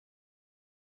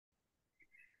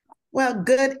Well,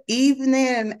 good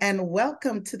evening and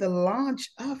welcome to the launch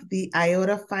of the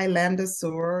Iota Phi Lambda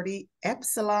Sorority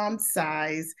Epsilon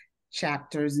Size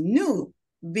Chapter's new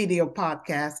video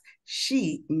podcast,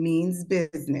 She Means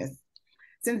Business.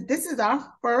 Since this is our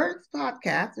first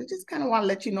podcast, we just kind of want to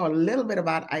let you know a little bit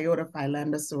about Iota Phi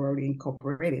Lambda Sorority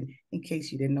Incorporated, in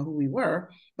case you didn't know who we were.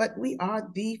 But we are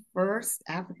the first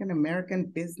African American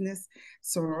business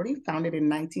sorority founded in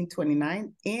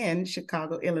 1929 in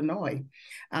Chicago, Illinois.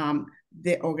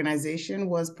 The organization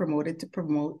was promoted to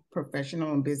promote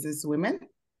professional and business women,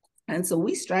 and so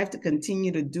we strive to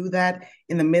continue to do that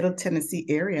in the Middle Tennessee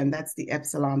area, and that's the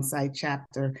Epsilon Side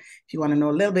chapter. If you want to know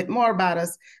a little bit more about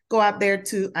us, go out there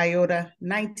to IOTA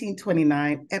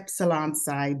 1929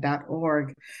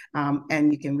 epsilonside.org,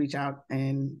 and you can reach out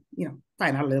and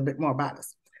find out a little bit more about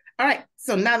us. All right,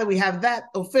 so now that we have that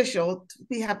official,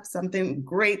 we have something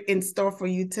great in store for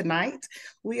you tonight.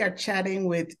 We are chatting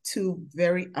with two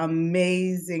very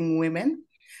amazing women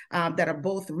that are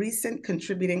both recent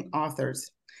contributing authors.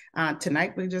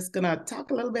 Tonight, we're just going to talk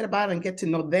a little bit about and get to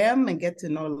know them and get to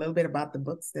know a little bit about the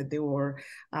books that they were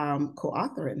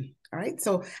co-authoring. All right,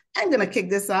 so I'm going to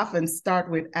kick this off and start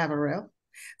with Avarel.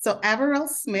 So Avarel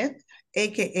Smith,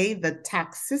 aka the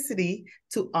Toxicity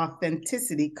to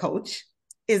Authenticity Coach,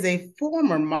 is a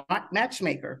former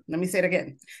matchmaker. Let me say it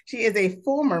again. She is a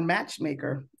former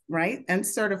matchmaker, right? And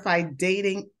certified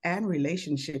dating and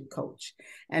relationship coach.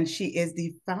 And she is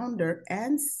the founder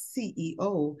and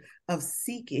CEO of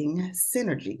Seeking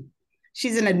Synergy.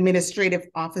 She's an administrative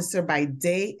officer by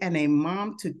day and a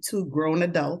mom to two grown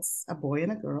adults, a boy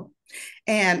and a girl.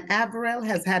 And Avarel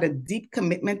has had a deep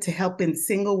commitment to helping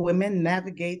single women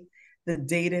navigate the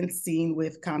dating scene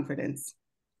with confidence.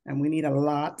 And we need a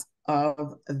lot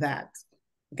of that.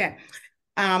 Okay.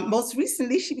 Most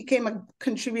recently, she became a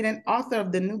contributing author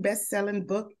of the new best-selling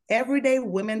book, Everyday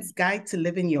Women's Guide to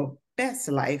Living Your Best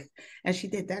Life. And she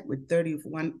did that with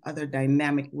 31 other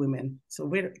dynamic women. So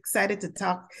we're excited to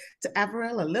talk to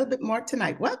Avarel a little bit more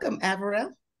tonight. Welcome,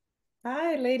 Avarel.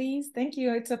 Hi, ladies. Thank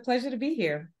you. It's a pleasure to be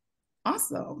here.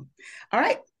 Awesome. All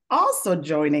right. Also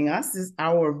joining us is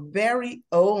our very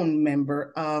own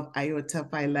member of Iota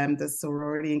Phi Lambda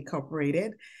Sorority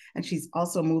Incorporated, and she's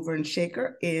also a mover and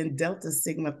shaker in Delta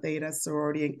Sigma Theta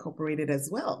Sorority Incorporated as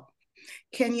well.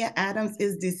 Kenya Adams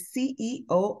is the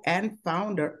CEO and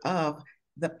founder of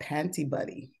the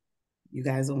PantyBuddy. You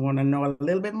guys will want to know a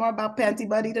little bit more about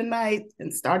PantyBuddy tonight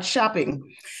and start shopping.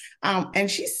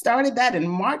 And she started that in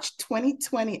March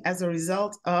 2020 as a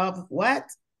result of what?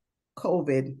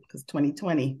 COVID, because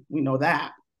 2020, we know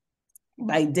that.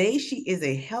 By day, she is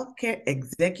a healthcare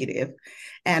executive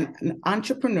and an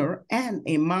entrepreneur and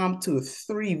a mom to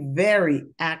three very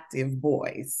active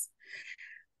boys.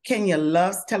 Kenya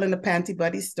loves telling the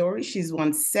PantyBuddy story. She's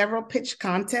won several pitch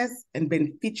contests and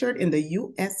been featured in the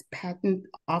U.S. Patent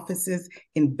Office's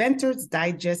Inventors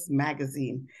Digest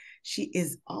magazine. She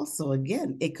is also,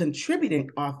 again, a contributing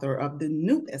author of the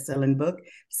new best-selling book,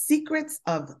 Secrets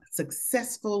of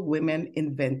Successful Women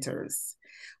Inventors.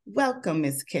 Welcome,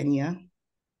 Miss Kenya.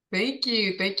 Thank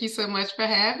you. Thank you so much for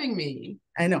having me.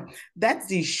 I know. That's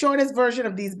the shortest version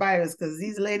of these bios because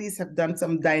these ladies have done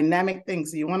some dynamic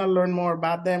things. So you want to learn more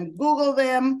about them, Google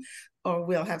them, or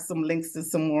we'll have some links to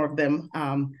some more of them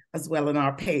as well on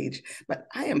our page. But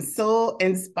I am so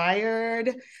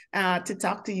inspired to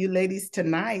talk to you ladies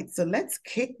tonight. So let's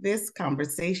kick this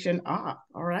conversation off.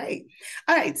 All right.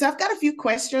 All right. So I've got a few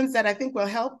questions that I think will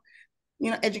help,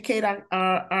 educate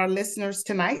our listeners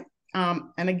tonight.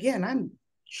 And again, I'm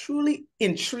truly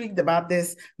intrigued about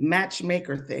this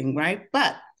matchmaker thing, right?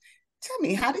 But tell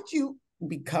me, how did you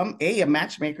become a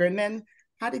matchmaker? And then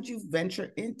how did you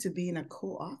venture into being a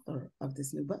co-author of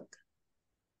this new book?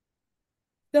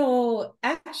 So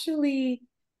actually,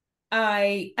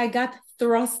 I got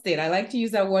thrusted. I like to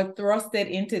use that word, thrusted,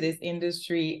 into this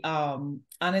industry,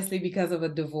 honestly, because of a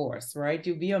divorce, right?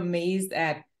 You'll be amazed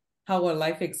at how our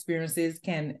life experiences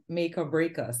can make or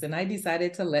break us. And I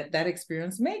decided to let that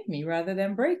experience make me rather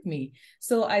than break me.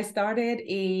 So I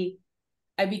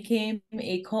became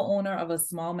a co-owner of a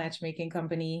small matchmaking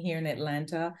company here in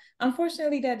Atlanta.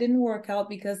 Unfortunately, that didn't work out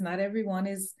because not everyone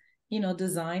is,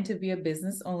 designed to be a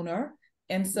business owner.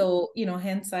 And so,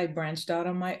 hence I branched out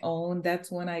on my own.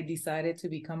 That's when I decided to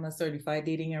become a certified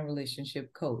dating and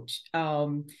relationship coach.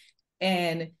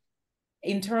 And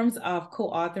in terms of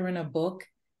co-authoring a book,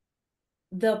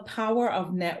 the power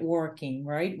of networking,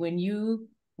 right? When you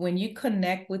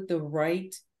connect with the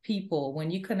right people,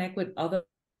 when you connect with other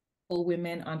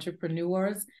women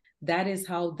entrepreneurs, that is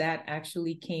how that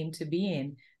actually came to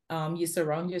being. You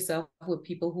surround yourself with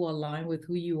people who align with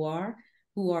who you are,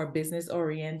 who are business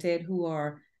oriented, who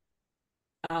are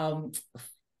um,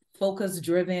 focus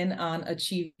driven on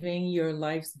achieving your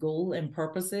life's goal and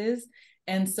purposes.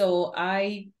 And so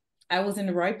I was in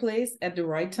the right place at the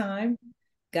right time,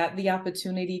 got the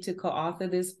opportunity to co-author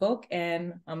this book,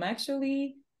 and I'm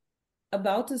actually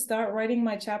about to start writing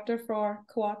my chapter for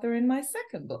co-authoring my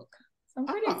second book. So I'm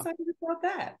pretty excited about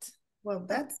that. Well,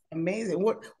 that's amazing.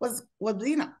 What was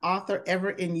being an author ever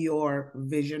in your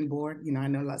vision board? You know, I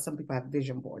know some people have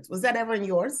vision boards. Was that ever in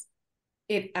yours?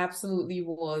 It absolutely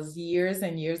was, years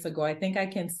and years ago. I think I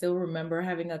can still remember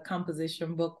having a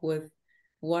composition book with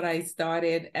what I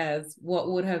started as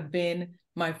what would have been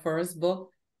my first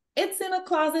book. It's in a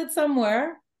closet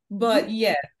somewhere, but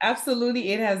yeah, absolutely,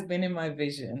 it has been in my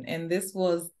vision. And this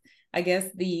was, I guess,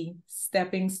 the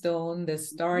stepping stone, the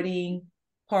starting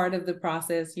part of the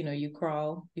process. You know, you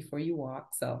crawl before you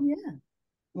walk. So yeah.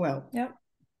 Well, yep.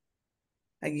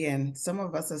 Again, some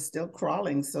of us are still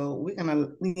crawling, so we're gonna,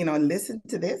 listen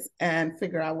to this and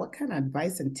figure out what kind of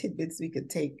advice and tidbits we could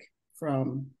take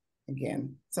from,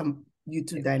 again, some you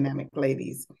two dynamic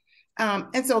ladies.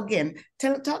 And so again,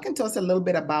 talking to us a little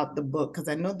bit about the book, because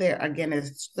I know there, again,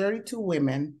 it's 32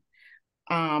 women.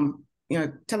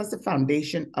 Tell us the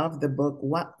foundation of the book.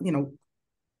 Why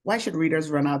should readers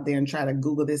run out there and try to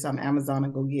Google this on Amazon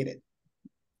and go get it?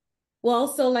 Well,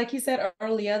 so like you said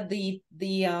earlier, the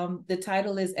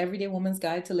title is Everyday Woman's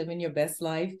Guide to Living Your Best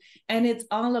Life. And it's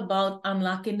all about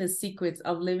unlocking the secrets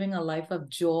of living a life of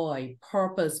joy,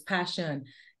 purpose, passion,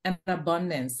 and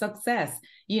abundance, success.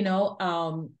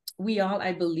 We all,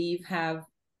 I believe, have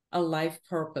a life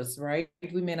purpose, right?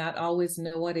 We may not always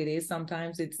know what it is.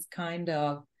 Sometimes it kind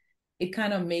of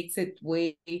makes its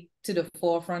way to the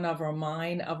forefront of our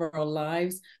mind, of our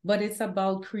lives, but it's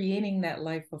about creating that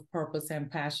life of purpose and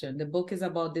passion. The book is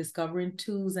about discovering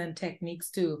tools and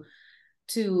techniques for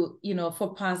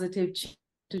positive change,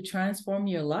 to transform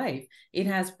your life. It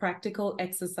has practical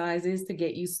exercises to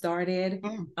get you started,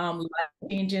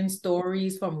 life-changing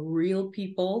stories from real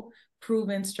people,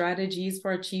 proven strategies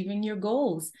for achieving your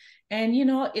goals, and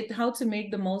how to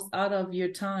make the most out of your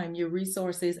time, your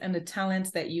resources, and the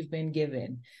talents that you've been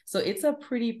given. So it's a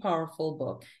pretty powerful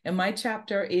book. And my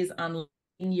chapter is on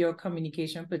your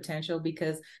communication potential,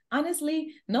 because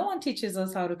honestly, no one teaches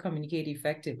us how to communicate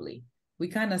effectively. We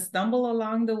kind of stumble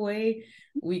along the way,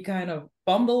 we kind of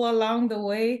bumble along the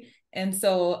way. And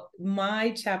so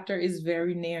my chapter is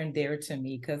very near and dear to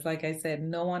me, because like I said,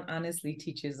 no one honestly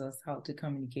teaches us how to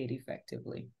communicate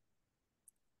effectively.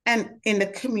 And in the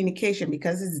communication,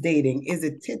 because it's dating, is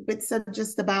it tidbits are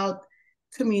just about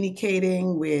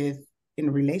communicating in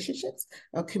relationships,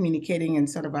 or communicating in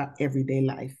sort of our everyday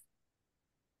life?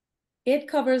 It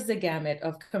covers the gamut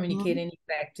of communicating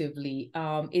effectively.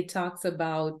 It talks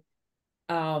about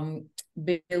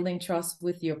building trust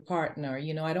with your partner.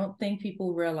 I don't think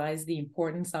people realize the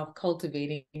importance of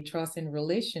cultivating trust in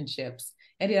relationships.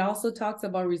 And it also talks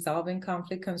about resolving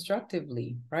conflict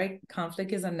constructively, right?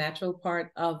 Conflict is a natural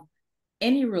part of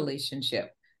any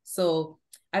relationship. So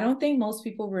I don't think most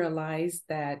people realize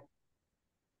that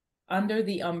under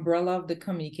the umbrella of the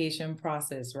communication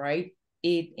process, right,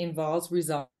 it involves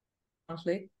resolving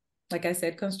conflict, like I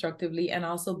said, constructively, and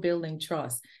also building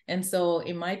trust. And so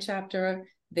in my chapter,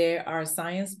 there are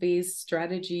science-based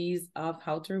strategies of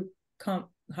how to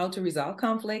resolve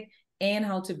conflict and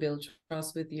how to build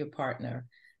trust with your partner.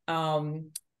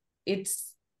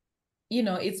 It's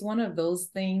one of those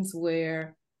things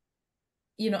where,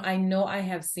 I know I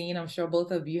have seen, I'm sure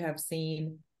both of you have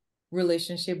seen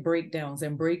relationship breakdowns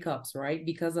and breakups, right?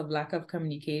 Because of lack of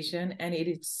communication. And it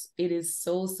is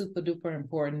so super duper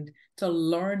important to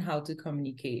learn how to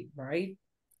communicate, right?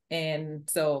 And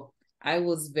so I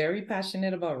was very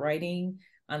passionate about writing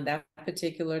on that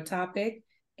particular topic.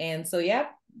 And so, yeah,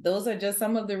 those are just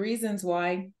some of the reasons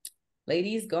why,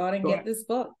 ladies, go out and get this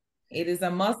book. It is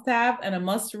a must-have and a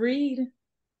must-read.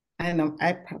 I know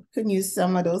I can use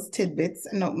some of those tidbits.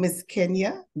 I know Miss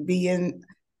Kenya,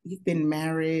 you've been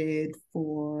married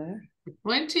for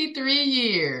 23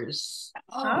 years.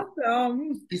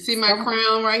 Awesome. You see my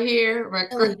crown right here?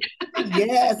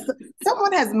 Yes.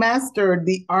 Someone has mastered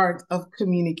the art of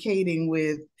communicating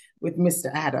with Mr.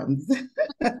 Adams.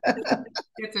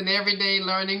 It's an everyday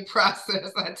learning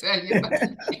process, I tell you.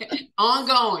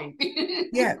 Ongoing.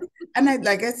 Yeah. And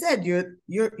like I said,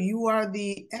 you are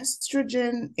the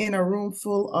estrogen in a room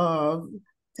full of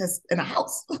in a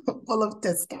house full of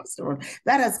testosterone.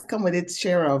 That has come with its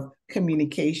share of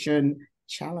communication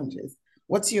challenges.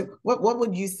 What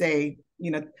would you say,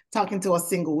 talking to us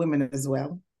single women as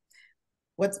well?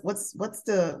 What's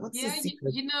the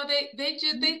secret?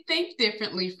 They think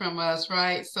differently from us,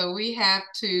 right? So we have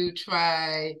to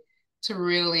try to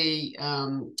really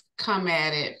come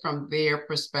at it from their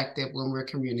perspective when we're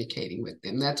communicating with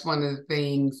them. That's one of the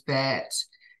things that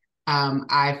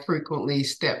I frequently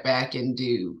step back and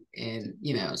do, and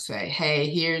say, hey,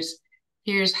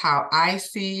 here's how I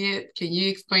see it. Can you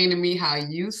explain to me how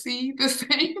you see the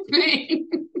same thing?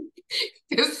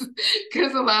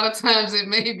 Because a lot of times it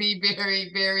may be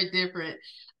very, very different.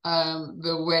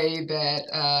 The way that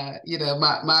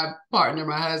my partner,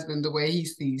 my husband, the way he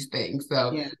sees things.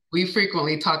 So Yeah. we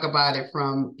frequently talk about it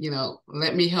from,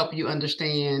 let me help you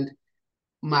understand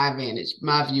my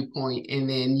viewpoint, and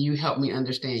then you help me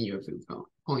understand your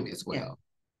viewpoint as well.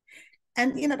 Yeah.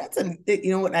 And that's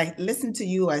when I listen to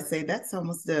you, I say that's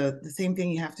almost the same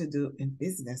thing you have to do in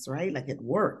business, right? Like at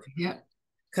work. Yep.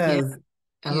 Because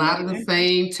a lot of the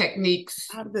same techniques.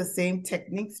 A lot of the same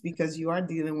techniques, because you are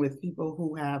dealing with people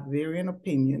who have varying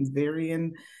opinions,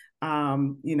 varying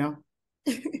opinions,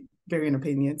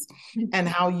 and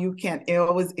how you can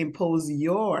always impose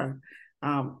your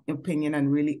opinion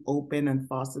and really open and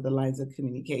foster the lines of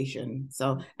communication.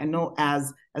 So I know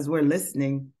as we're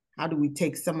listening, how do we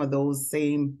take some of those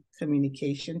same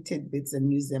communication tidbits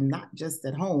and use them not just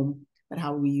at home, but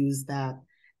how we use that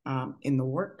in the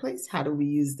workplace? How do we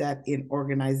use that in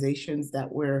organizations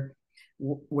that we're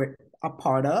a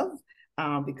part of?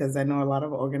 Because I know a lot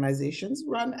of organizations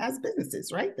run as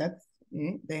businesses, right?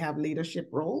 They have leadership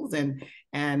roles, and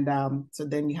so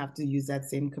then you have to use that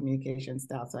same communication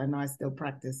style. So I know I still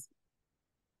practice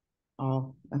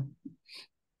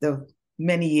the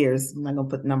many years. I'm not gonna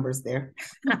put numbers there.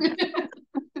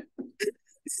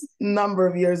 Number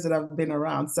of years that I've been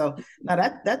around. So now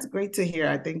that's great to hear.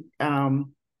 I think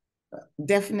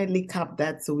definitely cop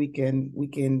that so we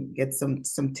can get some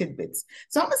tidbits.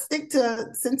 So I'm gonna stick to,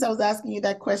 since I was asking you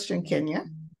that question, Kenya,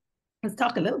 let's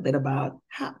talk a little bit about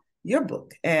your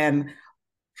book and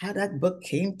how that book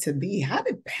came to be. How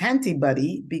did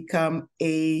PantyBuddy become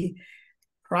a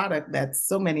product that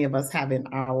so many of us have in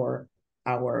our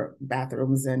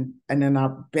bathrooms and in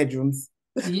our bedrooms?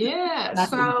 Yeah.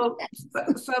 So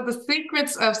The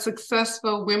Secrets of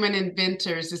Successful Women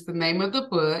Inventors is the name of the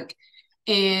book.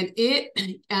 And it,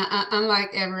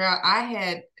 unlike Avarel, I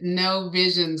had no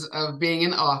visions of being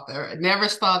an author. Never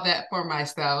saw that for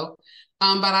myself.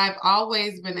 But I've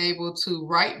always been able to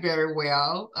write very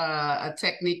well, a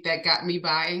technique that got me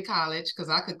by in college, because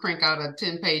I could crank out a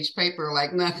 10-page paper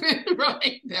like nothing,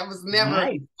 right? That was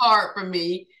never hard for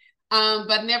me,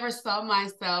 but never saw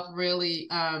myself really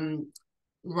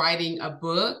writing a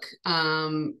book.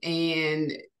 And,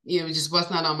 it just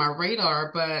was not on my radar.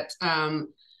 But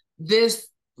this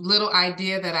little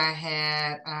idea that I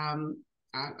had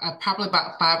probably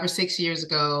about 5 or 6 years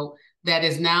ago, that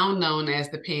is now known as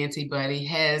the PantyBuddy,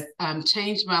 has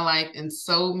changed my life in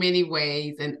so many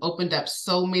ways and opened up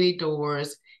so many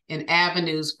doors and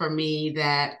avenues for me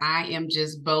that I am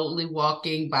just boldly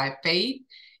walking by faith.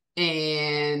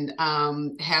 And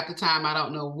half the time I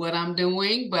don't know what I'm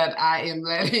doing, but I am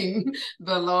letting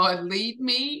the Lord lead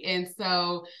me. And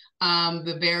so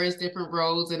the various different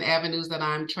roads and avenues that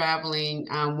I'm traveling,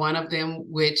 one of them,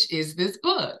 which is this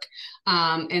book.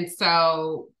 And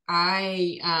so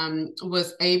I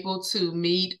was able to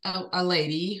meet a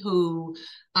lady who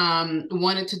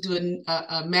wanted to do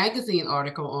a magazine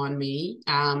article on me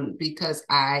because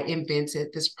I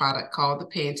invented this product called the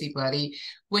PantyBuddy,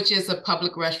 which is a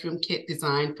public restroom kit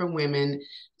designed for women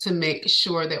to make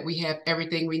sure that we have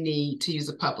everything we need to use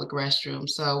a public restroom.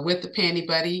 So with the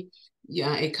PantyBuddy,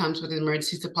 it comes with an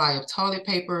emergency supply of toilet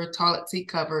paper, toilet seat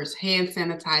covers, hand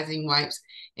sanitizing wipes,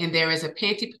 and there is a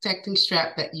panty protecting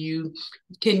strap that you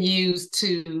can use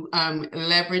to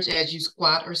leverage as you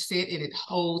squat or sit, and it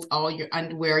holds all your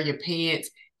underwear, your pants,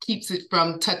 keeps it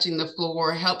from touching the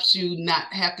floor, helps you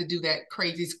not have to do that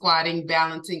crazy squatting,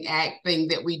 balancing act thing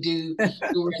that we do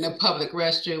when we're in a public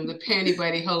restroom. The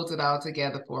PantyBuddy holds it all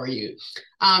together for you.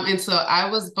 And so I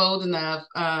was bold enough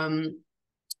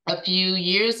a few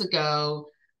years ago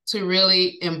to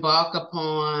really embark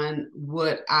upon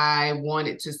what I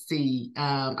wanted to see.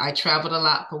 I traveled a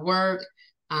lot for work.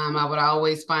 I would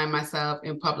always find myself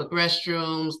in public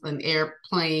restrooms and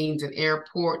airplanes and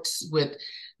airports with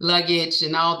luggage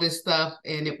and all this stuff.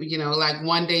 And it, like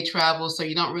one day travel. So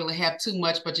you don't really have too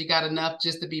much, but you got enough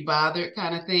just to be bothered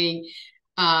kind of thing.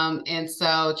 And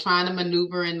so trying to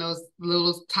maneuver in those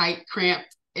little tight,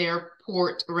 cramped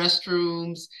airport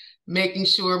restrooms, making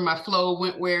sure my flow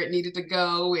went where it needed to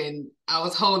go, and I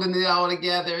was holding it all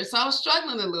together. So I was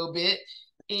struggling a little bit.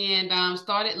 and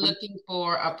started looking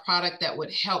for a product that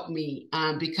would help me,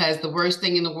 because the worst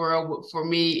thing in the world for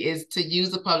me is to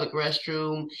use a public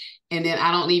restroom, and then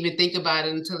I don't even think about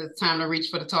it until it's time to reach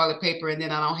for the toilet paper, and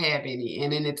then I don't have any,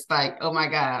 and then it's like, oh my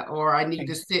God, or I need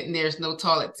to sit and there's no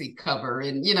toilet seat cover,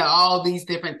 and all these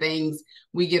different things.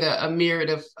 We get a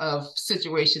myriad of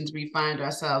situations we find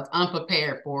ourselves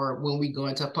unprepared for when we go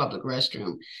into a public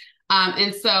restroom.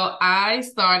 And so I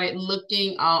started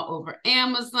looking all over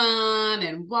Amazon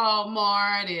and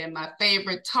Walmart and my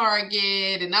favorite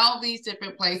Target and all these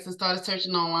different places, started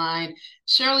searching online.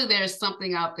 Surely there's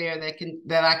something out there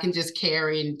that I can just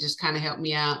carry and just kind of help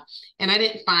me out. And I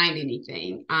didn't find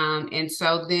anything. And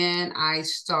so then I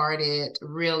started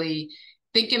really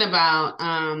thinking about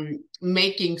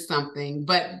making something.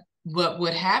 But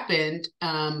what happened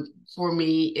for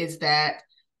me is that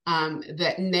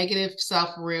that negative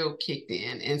self-will kicked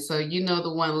in. And so,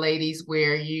 the one, ladies,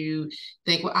 where you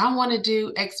think, well, I want to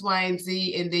do X, Y, and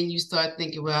Z. And then you start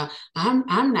thinking, well,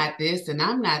 I'm not this and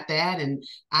I'm not that. And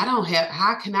I don't have,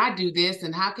 how can I do this?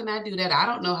 And how can I do that? I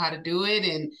don't know how to do it.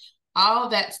 And all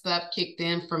that stuff kicked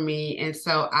in for me. And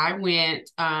so I went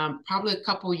probably a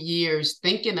couple years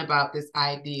thinking about this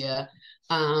idea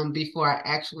before I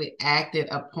actually acted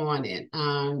upon it.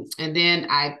 And then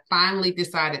I finally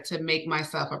decided to make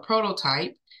myself a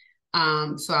prototype.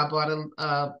 So I bought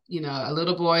a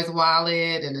little boy's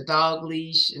wallet and a dog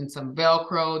leash and some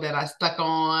Velcro that I stuck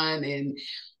on, and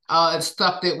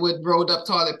stuff that would roll up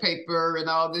toilet paper and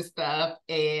all this stuff.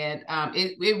 And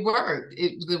it worked.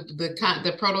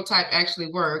 The prototype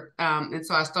actually worked. And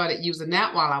so I started using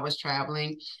that while I was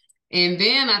traveling. And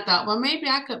then I thought, well, maybe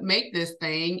I could make this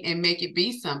thing and make it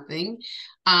be something.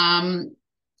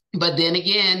 But then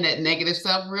again, that negative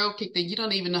self-will kicked in. You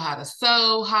don't even know how to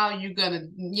sew. How are you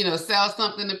going to, sell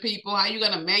something to people? How are you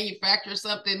going to manufacture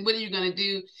something? What are you going to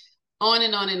do? On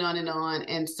and on and on and on.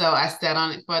 And so I sat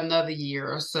on it for another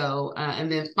year or so. And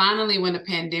then finally, when the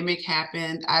pandemic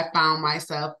happened, I found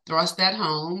myself thrust at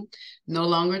home, no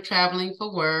longer traveling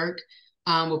for work,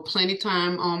 with plenty of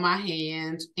time on my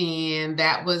hands. And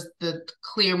that was the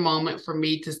clear moment for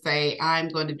me to say, I'm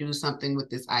going to do something with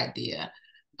this idea.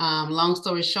 Long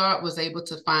story short, was able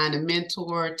to find a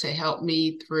mentor to help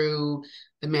me through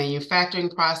the manufacturing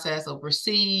process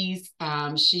overseas.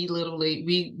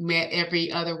 We met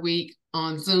every other week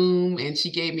on Zoom, and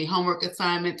she gave me homework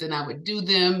assignments, and I would do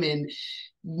them and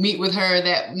meet with her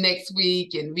that next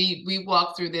week. And we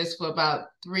walked through this for about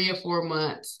 3 or 4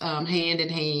 months, hand in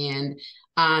hand.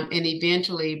 And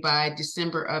eventually by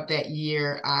December of that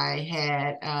year, I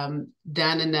had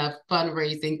done enough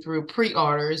fundraising through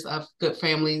pre-orders of good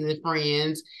family and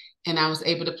friends. And I was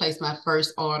able to place my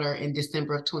first order in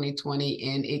December of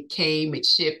 2020. And it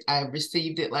shipped. I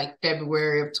received it like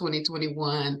February of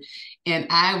 2021. And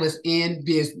I was in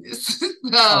business.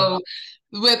 So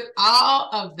with all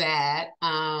of that,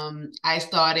 I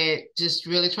started just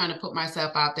really trying to put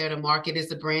myself out there to market.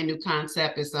 It's a brand new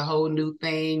concept. It's a whole new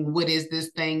thing. What is this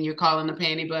thing you're calling a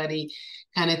PantyBuddy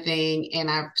kind of thing?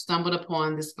 And I stumbled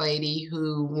upon this lady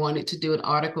who wanted to do an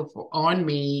article on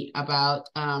me about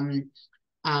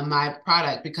my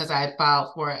product, because I had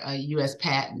filed for a U.S.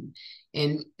 patent.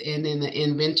 And in the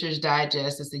Inventor's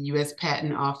Digest, it's a U.S.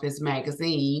 Patent Office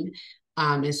magazine.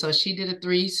 And so she did a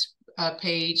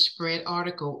 3-page spread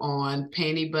article on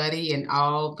PantyBuddy and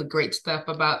all the great stuff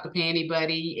about the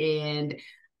PantyBuddy.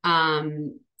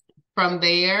 And from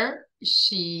there,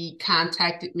 she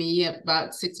contacted me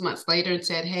about 6 months later and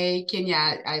said, hey,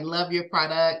 Kenya, I love your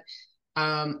product.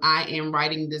 I am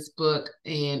writing this book,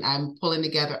 and I'm pulling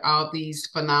together all these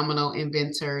phenomenal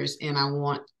inventors, and I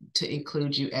want to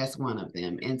include you as one of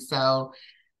them. And so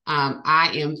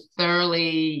I am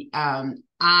thoroughly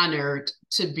honored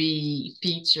to be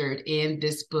featured in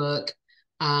this book,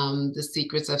 The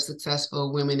Secrets of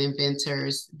Successful Women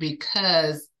Inventors,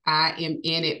 because I am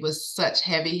in it with such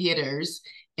heavy hitters.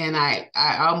 And I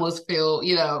almost feel,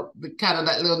 the kind of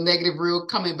that little negative rule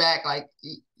coming back, like,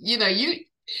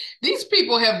 these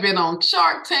people have been on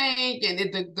Shark Tank, and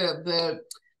the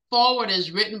forward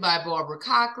is written by Barbara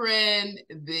Cochran.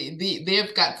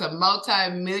 They've got some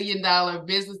multi-million-dollar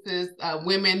businesses,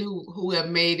 women who have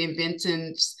made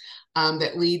inventions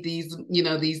that lead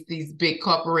these big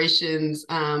corporations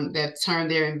that turn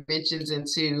their inventions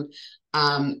into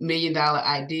million-dollar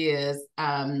ideas.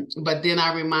 But then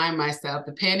I remind myself,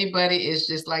 the PantyBuddy is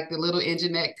just like the little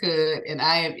engine that could, and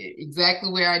I am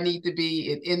exactly where I need to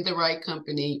be in the right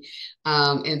company.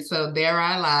 And so there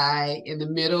I lie in the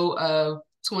middle of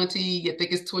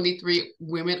 23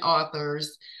 women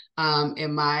authors,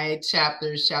 in my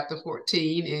chapters, chapter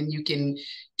 14, and you can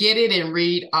get it and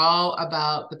read all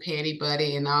about the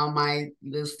PantyBuddy and all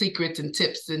the secrets and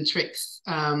tips and tricks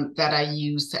that I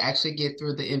use to actually get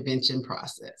through the invention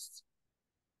process.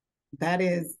 That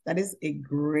is a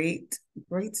great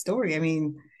story. I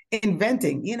mean,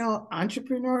 inventing,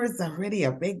 entrepreneur is already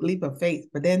a big leap of faith,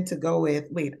 but then to go with,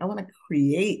 wait, I want to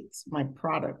create my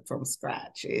product from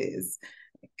scratch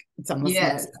it's almost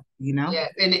yes. like,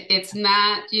 Yes, and it's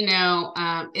not,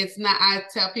 it's not, I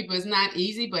tell people it's not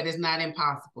easy, but it's not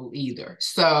impossible either.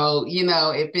 So,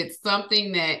 if it's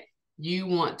something that you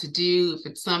want to do, if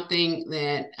it's something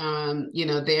that,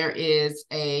 there is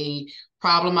a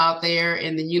problem out there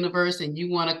in the universe and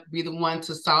you want to be the one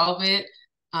to solve it,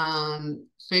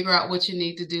 figure out what you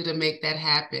need to do to make that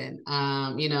happen.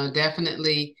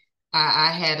 Definitely,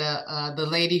 I had the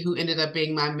lady who ended up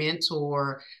being my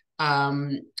mentor.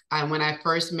 When I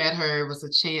first met her, it was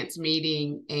a chance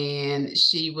meeting, and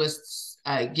she was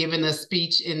giving a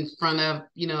speech in front of,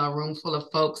 a room full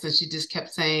of folks, and she just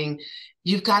kept saying,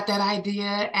 "You've got that idea,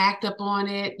 act up on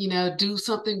it, do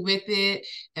something with it."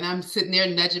 And I'm sitting there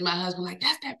nudging my husband, like,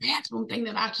 "That's that bathroom thing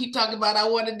that I keep talking about, I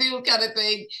want to do," kind of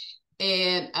thing.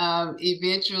 And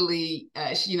eventually,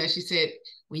 she said,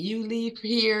 "When you leave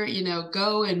here,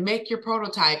 go and make your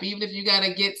prototype, even if you got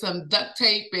to get some duct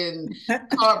tape and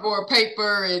cardboard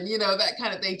paper and, that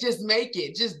kind of thing. Just make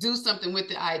it. Just do something with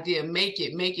the idea. Make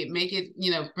it,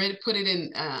 put it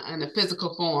in a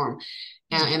physical form."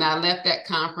 And I left that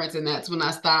conference, and that's when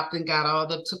I stopped and got all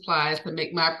the supplies to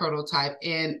make my prototype.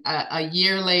 And a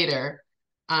year later,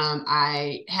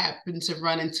 I happened to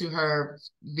run into her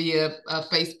via a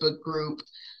Facebook group.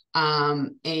 I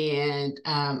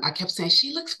kept saying,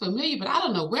 "She looks familiar, but I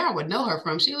don't know where I would know her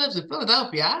from. She lives in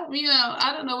Philadelphia. I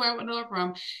don't know where I would know her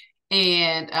from."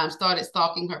 And started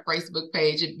stalking her Facebook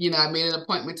page. And, I made an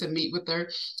appointment to meet with her.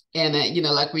 And,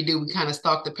 like we do, we kind of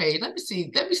stalk the page. Let me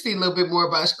see a little bit more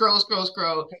about it. Scroll.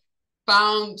 Scrolled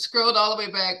all the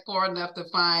way back far enough to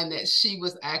find that she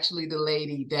was actually the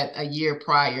lady that a year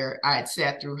prior I had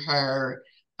sat through her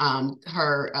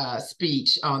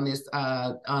speech on this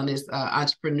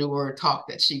entrepreneur talk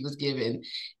that she was giving.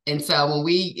 And so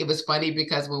it was funny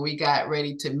because when we got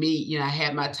ready to meet, I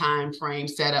had my time frame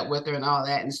set up with her and all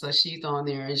that. And so she's on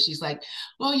there and she's like,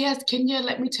 "Well, yes, can you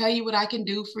let me tell you what I can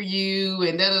do for you?"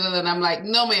 And and I'm like,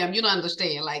 "No, ma'am, you don't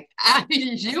understand. Like,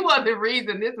 you are the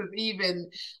reason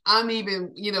I'm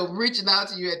even, reaching out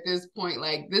to you at this point.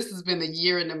 Like, this has been a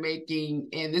year in the making,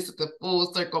 and this is the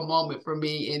full circle moment for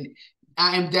me. And you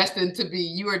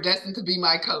are destined to be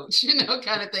my coach,"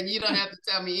 kind of thing. "You don't have to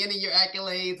tell me any of your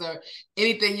accolades or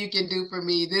anything you can do for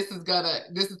me. This is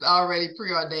already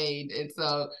preordained." And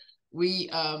so we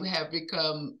have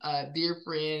become dear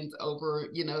friends over,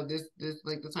 this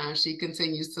length of time. She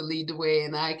continues to lead the way,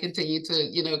 and I continue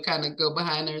to, kind of go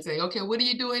behind her and say, "Okay, what are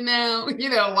you doing now?"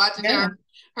 Watching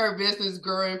her business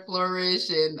grow and flourish,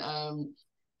 and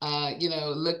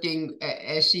looking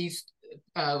as she's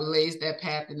lays that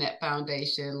path and that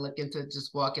foundation, looking to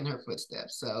just walk in her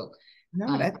footsteps. So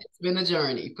it's been a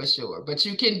journey for sure, but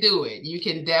you can do it. You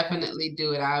can definitely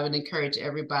do it. I would encourage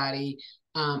everybody,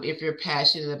 if you're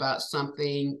passionate about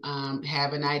something,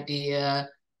 have an idea,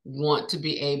 want to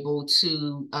be able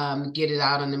to get it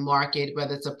out on the market,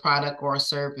 whether it's a product or a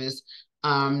service,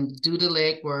 do the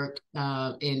legwork,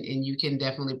 and you can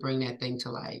definitely bring that thing to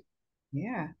light.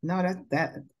 Yeah, no,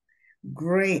 that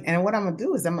great. And what I'm gonna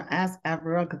do is I'm gonna ask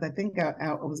Avarel, because I think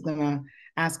I was gonna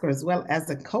ask her as well, as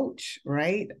a coach,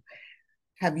 right?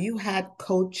 Have you had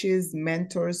coaches,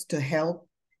 mentors to help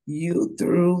you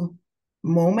through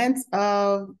moments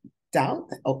of doubt?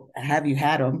 Oh, have you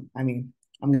had them? I mean,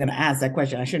 I'm gonna ask that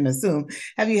question. I shouldn't assume.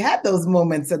 Have you had those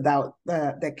moments of doubt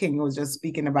that King was just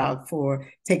speaking about, for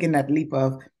taking that leap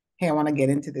of, "Hey, I want to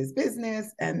get into this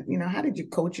business"? And how did you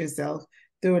coach yourself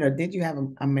through it, or did you have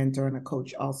a mentor and a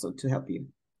coach also to help you?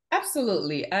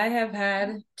 Absolutely. I have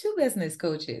had two business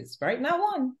coaches, right? Not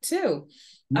one, two.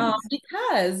 Nice.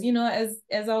 Because,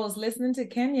 as I was listening to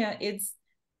Kenya, it's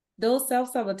those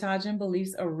self-sabotaging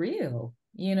beliefs are real.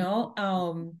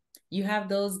 You have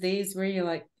those days where you're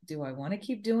like, "Do I want to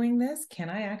keep doing this? Can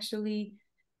I actually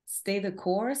stay the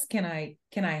course? Can I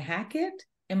hack it?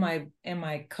 Am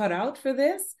I cut out for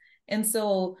this?" And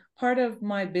so part of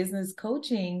my business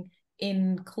coaching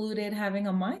included having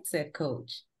a mindset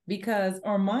coach, because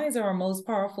our minds are our most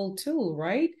powerful tool,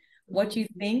 right? What you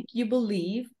think, you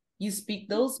believe, you speak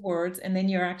those words, and then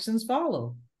your actions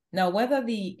follow. Now, whether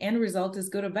the end result is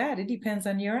good or bad, it depends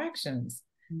on your actions.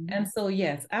 And so,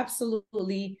 yes,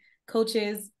 absolutely,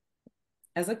 coaches,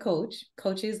 as a coach,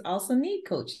 coaches also need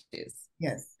coaches.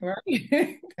 Yes.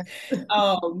 Right.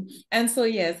 And so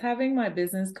yes, having my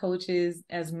business coaches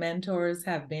as mentors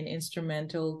have been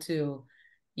instrumental to,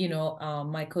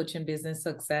 my coaching business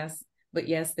success. But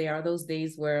yes, there are those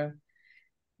days where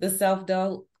the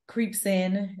self-doubt creeps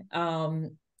in.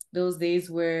 Those days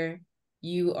where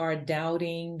you are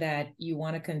doubting that you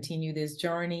want to continue this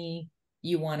journey,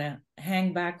 you want to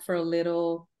hang back for a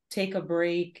little, take a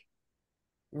break,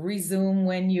 resume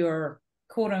when you're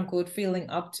quote unquote feeling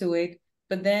up to it.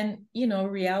 But then,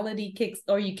 reality kicks,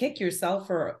 or you kick yourself,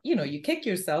 or, you kick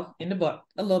yourself in the butt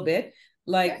a little bit.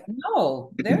 Like,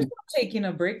 no, there's no taking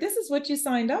a break. This is what you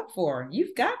signed up for.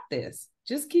 You've got this.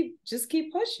 Just keep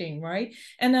pushing, right?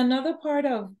 And another part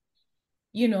of,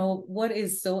 what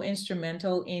is so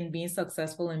instrumental in being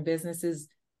successful in business is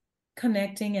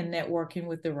connecting and networking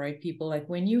with the right people. Like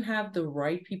when you have the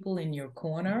right people in your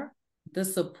corner, the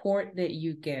support that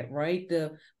you get, right?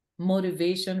 The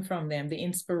motivation from them, the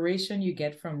inspiration you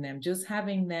get from them, just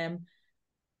having them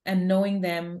and knowing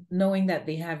that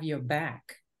they have your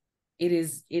back. It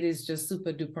is just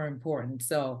super duper important.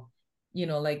 So,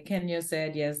 like Kenya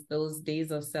said, yes, those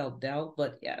days of self-doubt,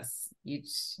 but yes, you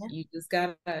just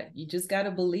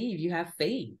gotta believe, you have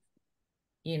faith.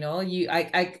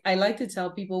 I like to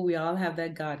tell people we all have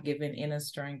that God-given inner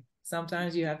strength.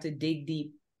 Sometimes you have to dig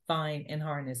deep, find, and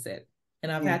harness it.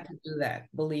 And I've had to do that,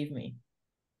 believe me.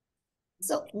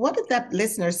 So what if that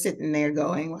listener sitting there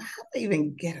going, well, how do I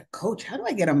even get a coach? How do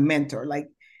I get a mentor? Like,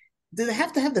 do they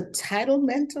have to have the title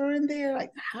mentor in there?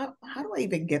 Like, how do I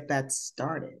even get that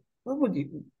started?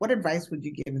 What advice would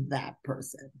you give that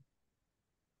person?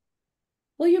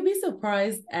 Well, you'll be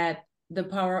surprised at the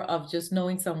power of just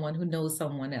knowing someone who knows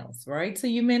someone else, right? So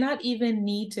you may not even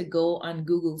need to go on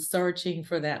Google searching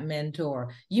for that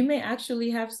mentor. You may actually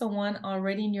have someone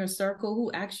already in your circle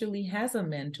who actually has a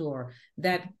mentor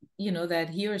that, that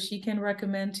he or she can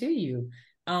recommend to you.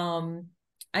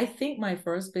 I think my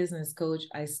first business coach,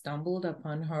 I stumbled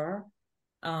upon her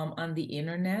on the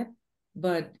internet,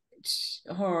 but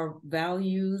her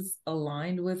values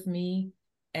aligned with me.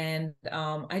 And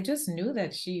I just knew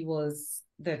that she was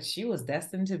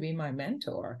destined to be my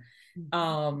mentor.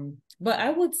 But I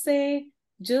would say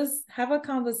just have a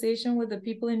conversation with the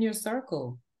people in your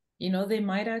circle. They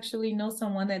might actually know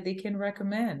someone that they can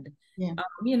recommend. Yeah.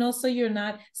 So you're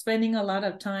not spending a lot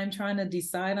of time trying to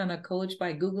decide on a coach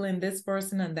by Googling this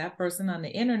person and that person on the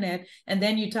internet, and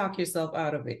then you talk yourself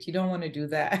out of it. You don't want to do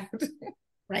that.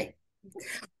 Right.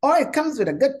 Or it comes with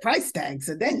a good price tag.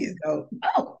 So then you go,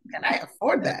 oh, can I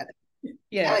afford that?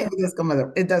 Yeah. It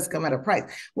does come at a price,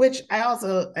 which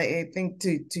I think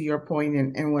to your point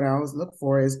and what I always look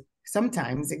for is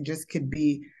sometimes it just could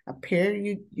be a peer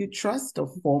you trust,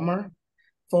 or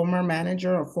former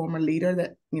manager or former leader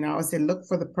that, I always say look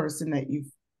for the person that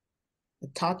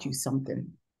taught you something.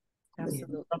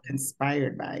 Absolutely.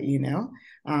 Inspired by,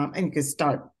 and you can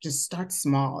start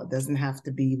small. It doesn't have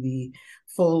to be the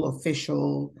full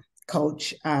official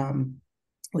coach,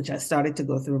 which I started to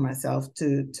go through myself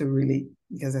to really,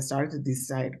 because I started to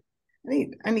decide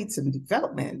I need some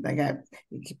development. Like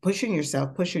you keep pushing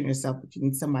yourself, but you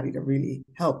need somebody to really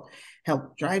help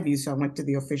drive you. So I went to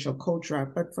the official coach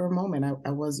route, but for a moment I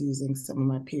was using some of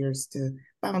my peers to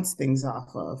bounce things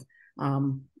off of.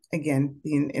 Again,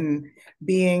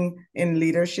 being in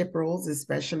leadership roles,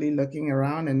 especially looking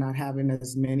around and not having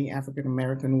as many African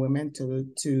American women to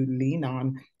lean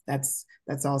on, that's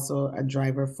also a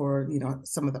driver for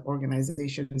some of the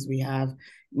organizations we have,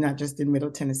 not just in Middle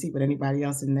Tennessee, but anybody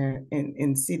else in there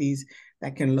in cities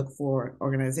that can look for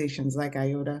organizations like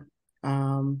IOTA,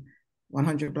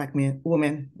 100 Black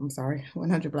women, and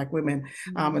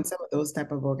some of those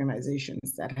type of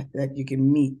organizations that you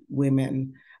can meet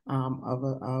women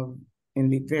in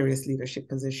the various leadership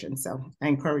positions. So I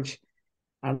encourage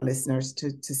our listeners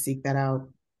to seek that out.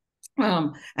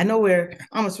 I know we're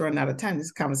almost running out of time.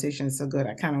 This conversation is so good.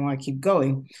 I kind of want to keep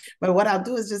going, but what I'll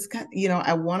do is just,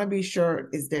 I want to be sure,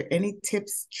 is there any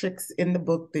tips, tricks in the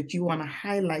book that you want to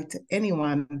highlight to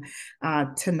anyone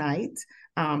tonight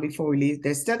before we leave?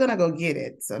 They're still going to go get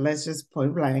it. So let's just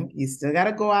point blank. You still got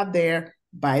to go out there,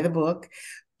 buy the book.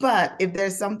 But if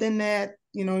there's something that,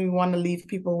 you want to leave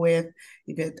people with,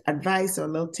 you get advice or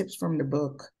little tips from the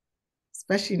book,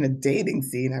 especially in the dating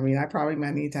scene. I mean, I probably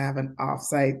might need to have an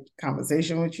offsite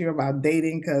conversation with you about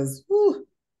dating, because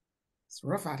it's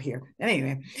rough out here.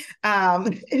 Anyway,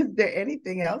 is there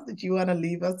anything else that you want to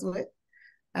leave us with,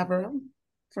 Avarel,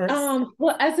 first?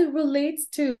 Well, as it relates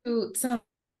to some,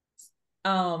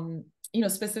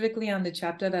 specifically on the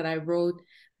chapter that I wrote,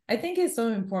 I think it's so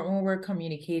important when we're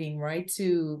communicating, right?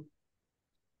 To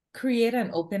create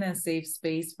an open and safe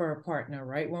space for a partner,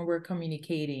 right? When we're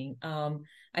communicating.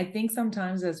 I think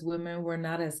sometimes as women, we're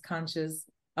not as conscious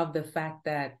of the fact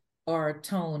that our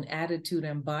tone, attitude,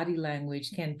 and body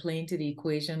language can play into the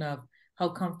equation of how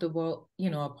comfortable,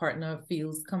 a partner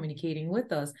feels communicating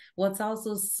with us. What's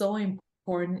also so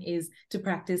important is to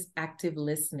practice active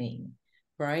listening,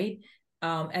 right?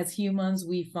 As humans,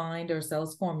 we find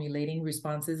ourselves formulating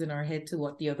responses in our head to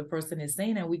what the other person is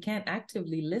saying, and we can't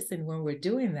actively listen when we're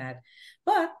doing that.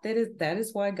 But that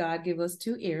is why God gave us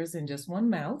two ears and just one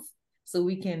mouth, so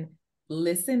we can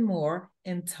listen more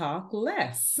and talk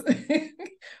less,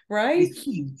 right?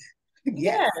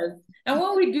 Yes. And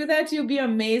when we do that, you'll be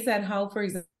amazed at how, for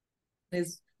example,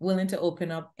 is willing to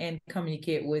open up and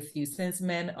communicate with you, since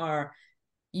men are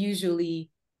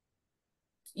usually,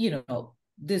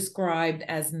 described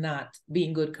as not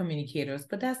being good communicators,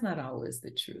 but that's not always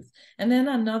the truth. And then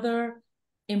another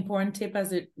important tip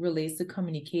as it relates to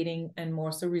communicating and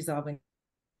more so resolving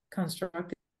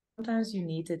constructive, sometimes you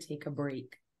need to take a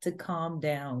break to calm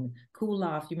down, cool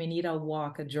off. You may need a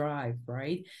walk, a drive,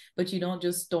 right? But you don't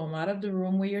just storm out of the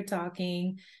room where you're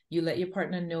talking. You let your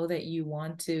partner know that you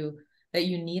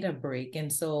need a break.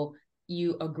 And so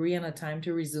you agree on a time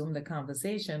to resume the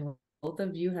conversation. Both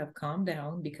of you have calmed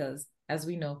down, because as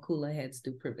we know, cooler heads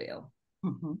do prevail.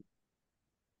 Mm-hmm.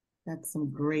 That's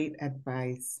some great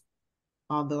advice.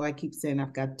 Although I keep saying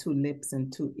I've got two lips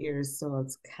and two ears, so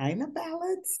it's kind of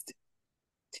balanced.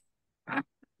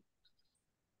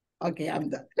 Okay, I'm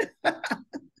done.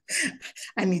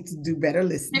 I need to do better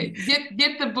listening.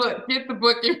 Get the book. Get the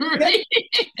book and read.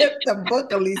 Get the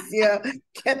book, Alicia.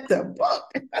 Get the book.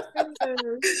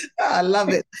 I love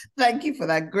it. Thank you for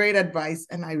that great advice.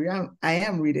 And I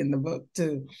am reading the book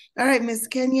too. All right, Miss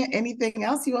Kenya, anything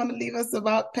else you want to leave us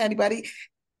about PantyBuddy?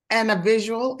 And a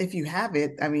visual, if you have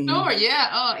it. I mean, sure, yeah.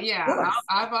 Oh, yeah.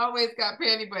 I've always got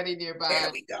PantyBuddy nearby.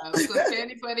 There we go. So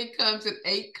PantyBuddy comes in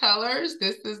 8 colors.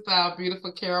 This is the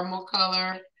beautiful caramel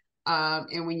color.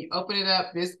 And when you open it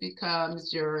up, this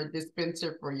becomes your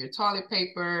dispenser for your toilet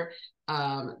paper.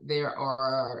 There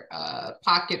are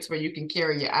pockets where you can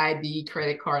carry your ID,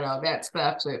 credit card, all that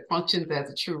stuff. So it functions as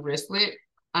a true wristlet.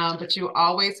 But you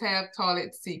always have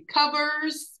toilet seat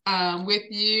covers with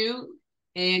you.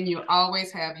 And you always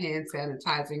have hand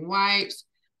sanitizing wipes.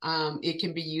 It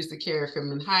can be used to carry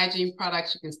feminine hygiene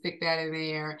products. You can stick that in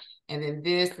there. And then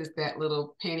this is that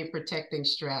little panty protecting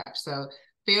strap. So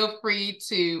feel free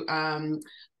to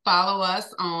follow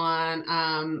us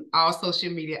on all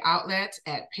social media outlets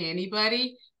at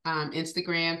PantyBuddy.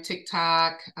 Instagram,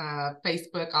 TikTok,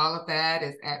 Facebook, all of that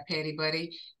is at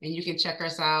PantyBuddy. And you can check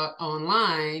us out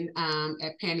online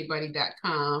at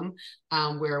PantyBuddy.com,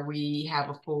 where we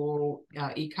have a full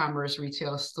e-commerce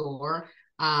retail store.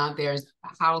 There's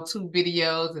how-to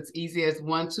videos. It's easy as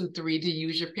 1, 2, 3 to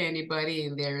use your PantyBuddy,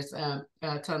 and there's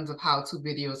tons of how-to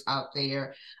videos out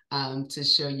there to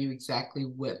show you exactly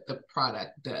what the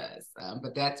product does.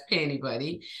 But that's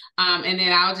PantyBuddy. And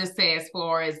then I'll just say, as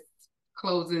far as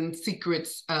closing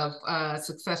secrets of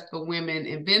successful women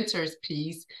inventors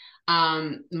piece,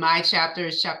 my chapter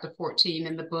is chapter 14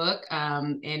 in the book,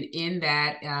 and in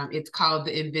that it's called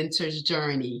The Inventor's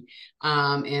Journey.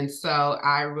 And so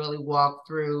I really walk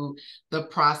through the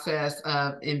process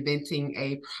of inventing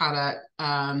a product,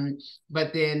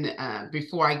 but then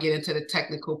before I get into the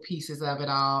technical pieces of it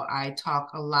all, I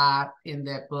talk a lot in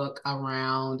that book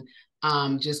around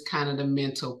just kind of the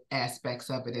mental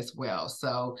aspects of it as well.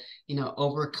 So,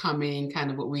 overcoming kind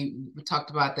of what we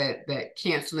talked about, that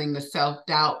canceling the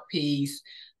self-doubt piece,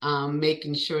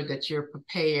 making sure that you're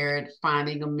prepared,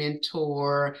 finding a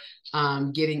mentor,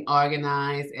 getting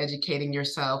organized, educating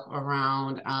yourself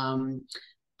around,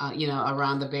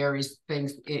 around the various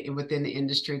things within the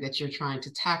industry that you're trying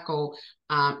to tackle.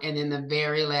 And then the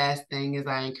very last thing is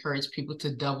I encourage people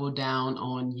to double down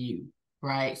on you.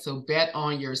 Right. So bet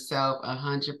on yourself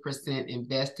 100%,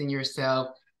 invest in yourself.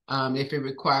 If it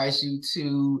requires you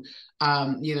to,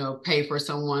 pay for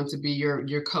someone to be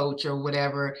your coach or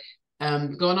whatever,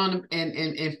 going on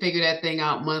and figure that thing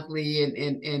out monthly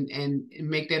and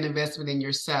make that investment in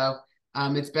yourself.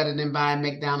 It's better than buying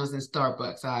McDonald's and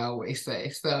Starbucks, I always say.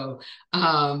 So,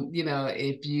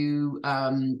 if you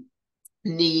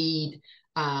need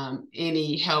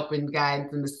any help and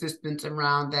guidance and assistance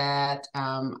around that,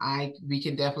 we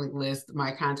can definitely list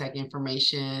my contact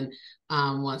information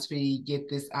once we get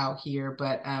this out here.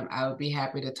 But I would be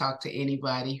happy to talk to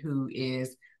anybody who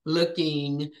is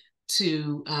looking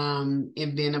to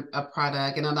invent a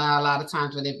product. And a lot of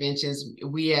times with inventions,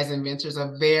 we as inventors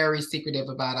are very secretive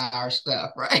about our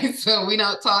stuff, right? So we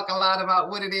don't talk a lot about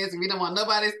what it is, and we don't want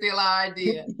nobody to steal our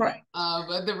idea. Right.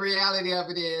 But the reality of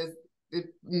it is,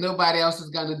 nobody else is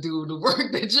going to do the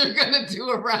work that you're going to do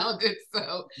around it.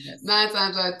 So yes. 9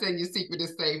 times out of 10, your secret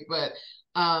is safe. But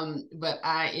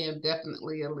I am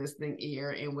definitely a listening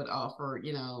ear and would offer,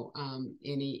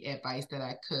 any advice that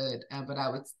I could. But I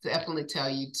would definitely tell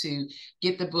you to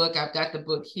get the book. I've got the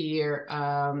book here.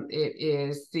 It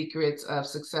is Secrets of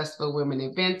Successful Women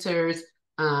Inventors.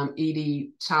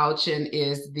 Edie Chalchin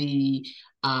is the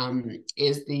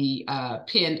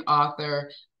pen author.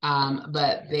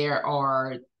 But there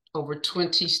are over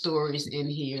 20 stories in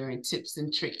here and tips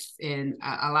and tricks and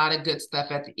a lot of good stuff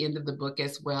at the end of the book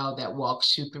as well that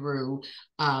walks you through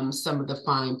some of the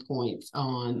fine points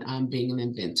on being an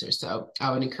inventor. So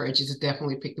I would encourage you to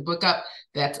definitely pick the book up.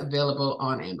 That's available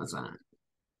on Amazon.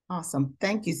 Awesome.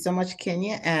 Thank you so much,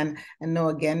 Kenya. And I know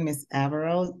again, Miss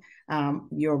Avarel,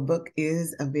 your book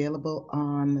is available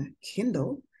on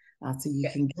Kindle, so you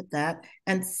can get that.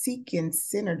 And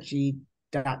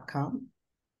seekingsynergy.com.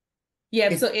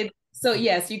 Yeah, so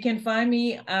yes, you can find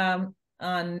me on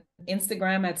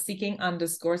Instagram at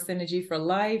seeking_synergy for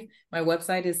life. My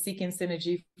website is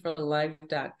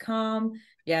seekingsynergyforlife.com.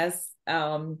 Yes,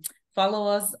 follow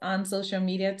us on social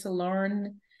media to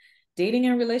learn dating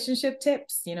and relationship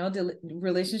tips. The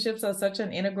relationships are such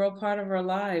an integral part of our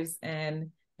lives,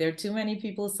 and there are too many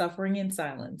people suffering in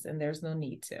silence, and there's no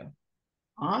need to.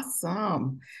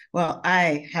 Awesome. Well,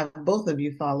 I have both of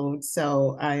you followed,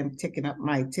 so I am taking up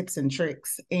my tips and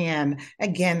tricks. And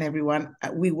again, everyone,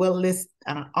 we will list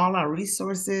all our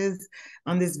resources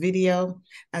on this video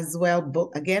as well.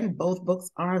 Both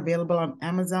books are available on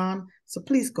Amazon, so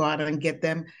please go out and get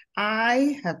them.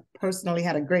 I have personally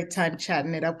had a great time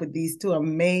chatting it up with these two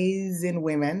amazing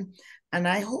women. And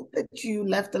I hope that you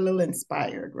left a little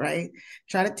inspired, right?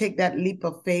 Try to take that leap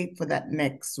of faith for that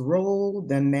next role,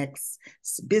 the next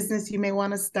business you may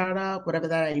want to start up, whatever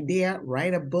that idea,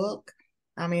 write a book.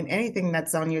 I mean, anything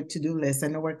that's on your to-do list. I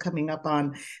know we're coming up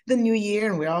on the new year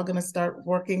and we're all going to start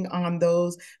working on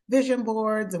those vision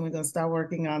boards and we're going to start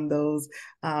working on those,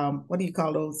 what do you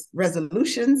call those,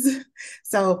 resolutions?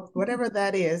 So whatever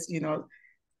that is,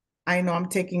 I know I'm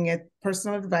taking it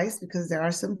personal advice because there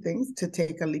are some things to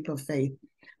take a leap of faith.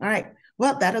 All right.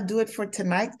 Well, that'll do it for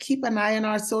tonight. Keep an eye on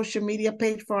our social media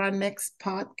page for our next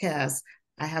podcast.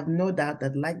 I have no doubt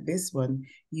that like this one,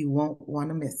 you won't want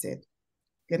to miss it.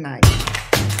 Good night.